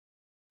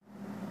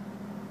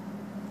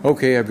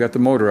Okay, I've got the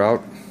motor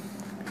out,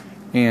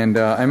 and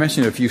I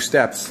mentioned a few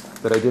steps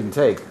that I didn't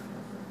take.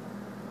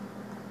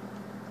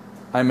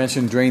 I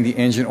mentioned drain the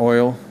engine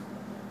oil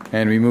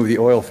and remove the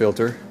oil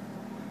filter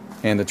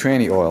and the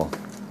tranny oil.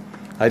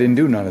 I didn't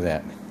do none of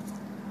that.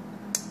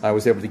 I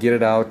was able to get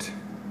it out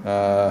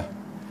of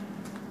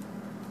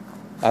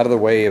the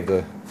way of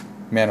the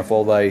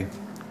manifold.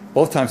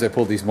 Both times I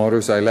pulled these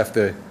motors, I left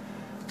the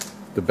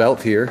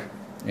belt here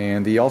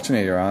and the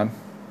alternator on,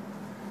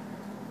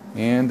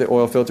 and the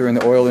oil filter and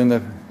the oil in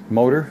the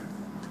motor.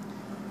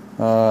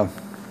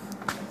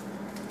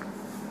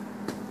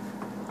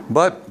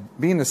 But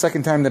being the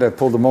second time that I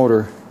pulled the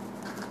motor,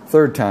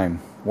 third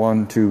time,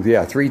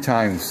 3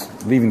 times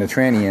leaving the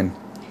tranny in,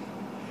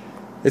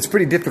 it's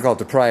pretty difficult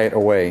to pry it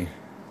away.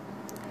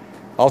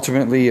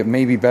 Ultimately, it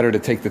may be better to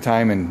take the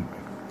time and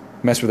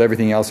mess with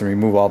everything else and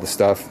remove all the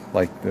stuff,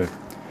 like the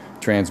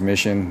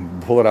transmission,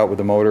 pull it out with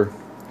the motor.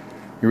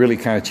 You're really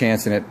kind of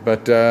chancing it,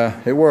 but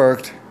it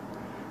worked.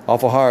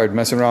 Awful hard,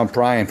 messing around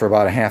prying for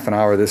about a half an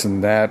hour, this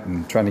and that,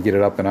 and trying to get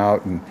it up and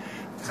out. And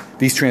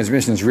these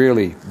transmissions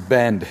really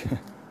bend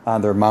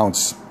on their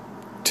mounts,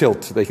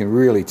 tilt. They can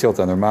really tilt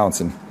on their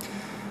mounts, and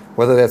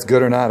whether that's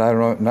good or not, I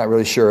don't know, not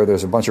really sure.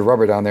 There's a bunch of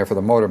rubber down there for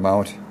the motor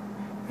mount,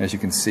 as you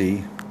can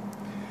see.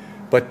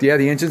 But yeah,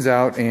 the engine's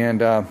out, and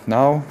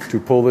now to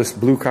pull this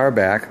blue car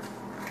back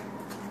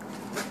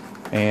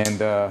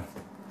and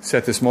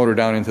set this motor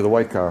down into the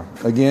white car.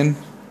 Again,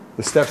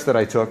 the steps that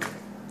I took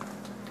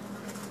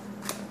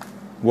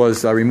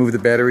was I removed the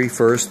battery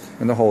first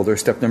and the holder.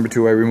 Step number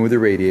 2, I removed the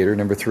radiator.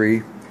 Number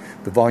 3,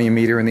 the volume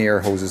meter and the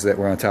air hoses that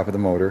were on top of the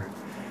motor.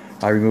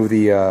 I removed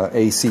the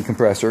AC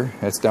compressor.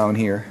 That's down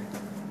here.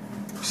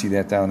 See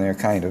that down there,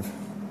 kind of.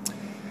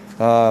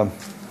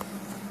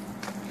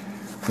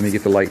 Let me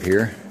get the light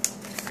here.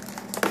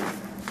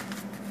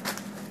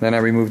 Then I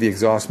removed the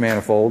exhaust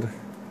manifold.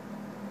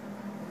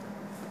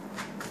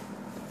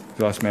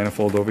 Exhaust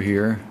manifold over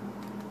here.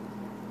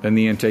 Then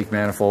the intake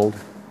manifold.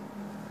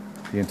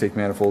 The intake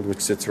manifold, which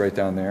sits right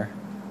down there.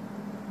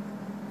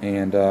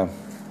 And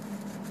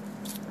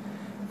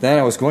then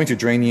I was going to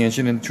drain the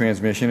engine and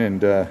transmission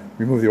and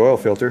remove the oil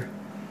filter,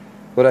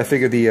 but I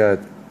figured the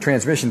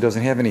transmission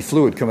doesn't have any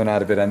fluid coming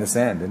out of it on this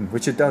end, and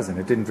which it doesn't.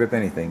 It didn't drip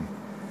anything.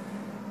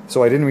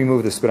 So I didn't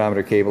remove the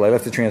speedometer cable. I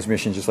left the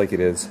transmission just like it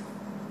is.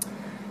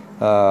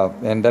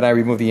 And then I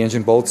removed the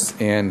engine bolts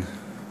and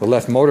the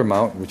left motor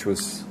mount, which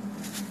was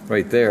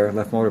right there.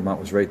 Left motor mount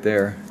was right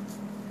there.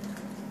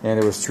 And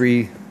there was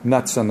 3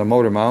 nuts on the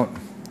motor mount,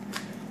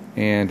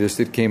 and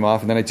it came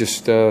off, and then I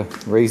just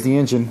raised the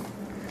engine,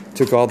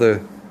 took all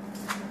the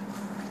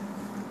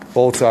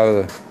bolts out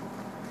of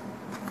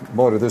the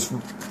motor. There's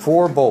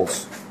 4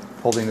 bolts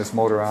holding this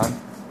motor on.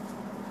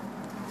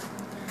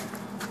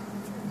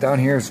 Down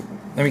here's,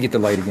 let me get the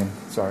light again,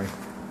 sorry.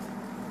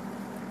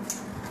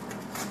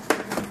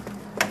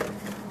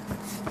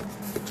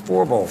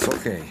 4 bolts,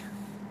 okay.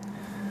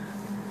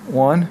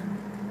 1,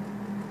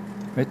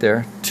 right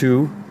there,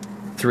 2,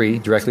 3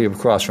 directly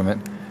across from it,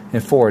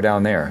 and 4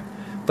 down there.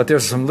 But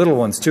there's some little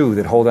ones too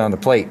that hold on the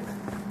plate.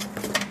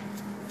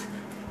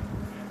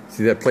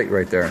 See that plate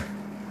right there?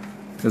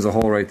 There's a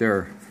hole right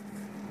there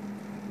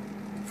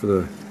for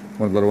the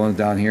one of the little ones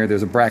down here.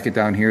 There's a bracket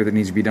down here that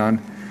needs to be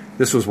done.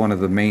 This was one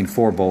of the main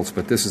 4 bolts,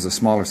 but this is a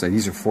smaller size.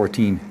 These are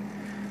 14,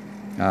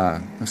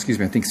 excuse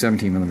me, I think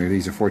 17 millimeters.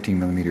 These are 14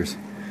 millimeters.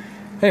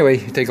 Anyway,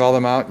 you take all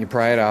them out, you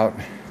pry it out,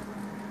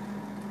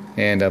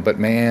 and but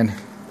man,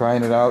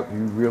 prying it out, you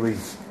really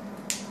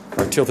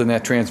are tilting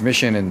that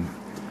transmission and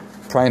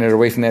prying it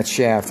away from that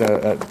shaft.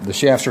 The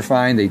shafts are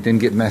fine. They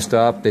didn't get messed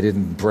up. They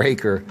didn't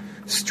break or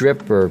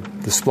strip, or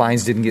the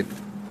splines didn't get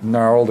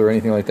gnarled or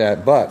anything like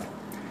that. But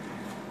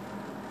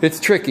it's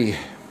tricky.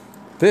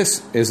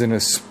 This is an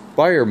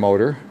Aspire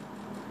motor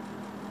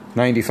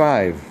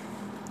 95.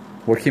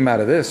 What came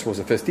out of this was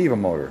a Festiva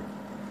motor.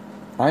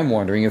 I'm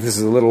wondering if this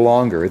is a little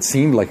longer. It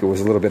seemed like it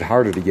was a little bit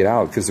harder to get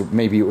out because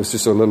maybe it was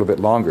just a little bit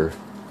longer.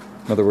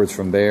 In other words,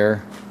 from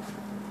there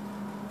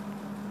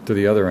to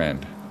the other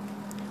end.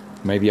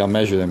 Maybe I'll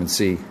measure them and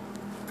see,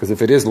 because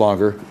if it is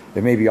longer,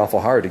 it may be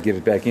awful hard to get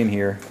it back in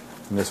here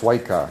in this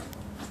white car.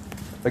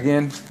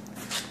 Again,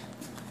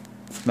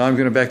 now I'm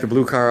going to back the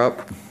blue car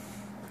up.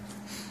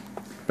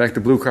 Back the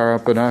blue car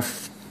up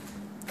enough,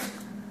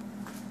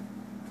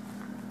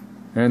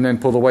 and then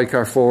pull the white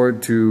car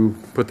forward to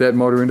put that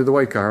motor into the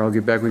white car. I'll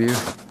get back with you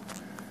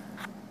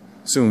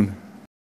soon.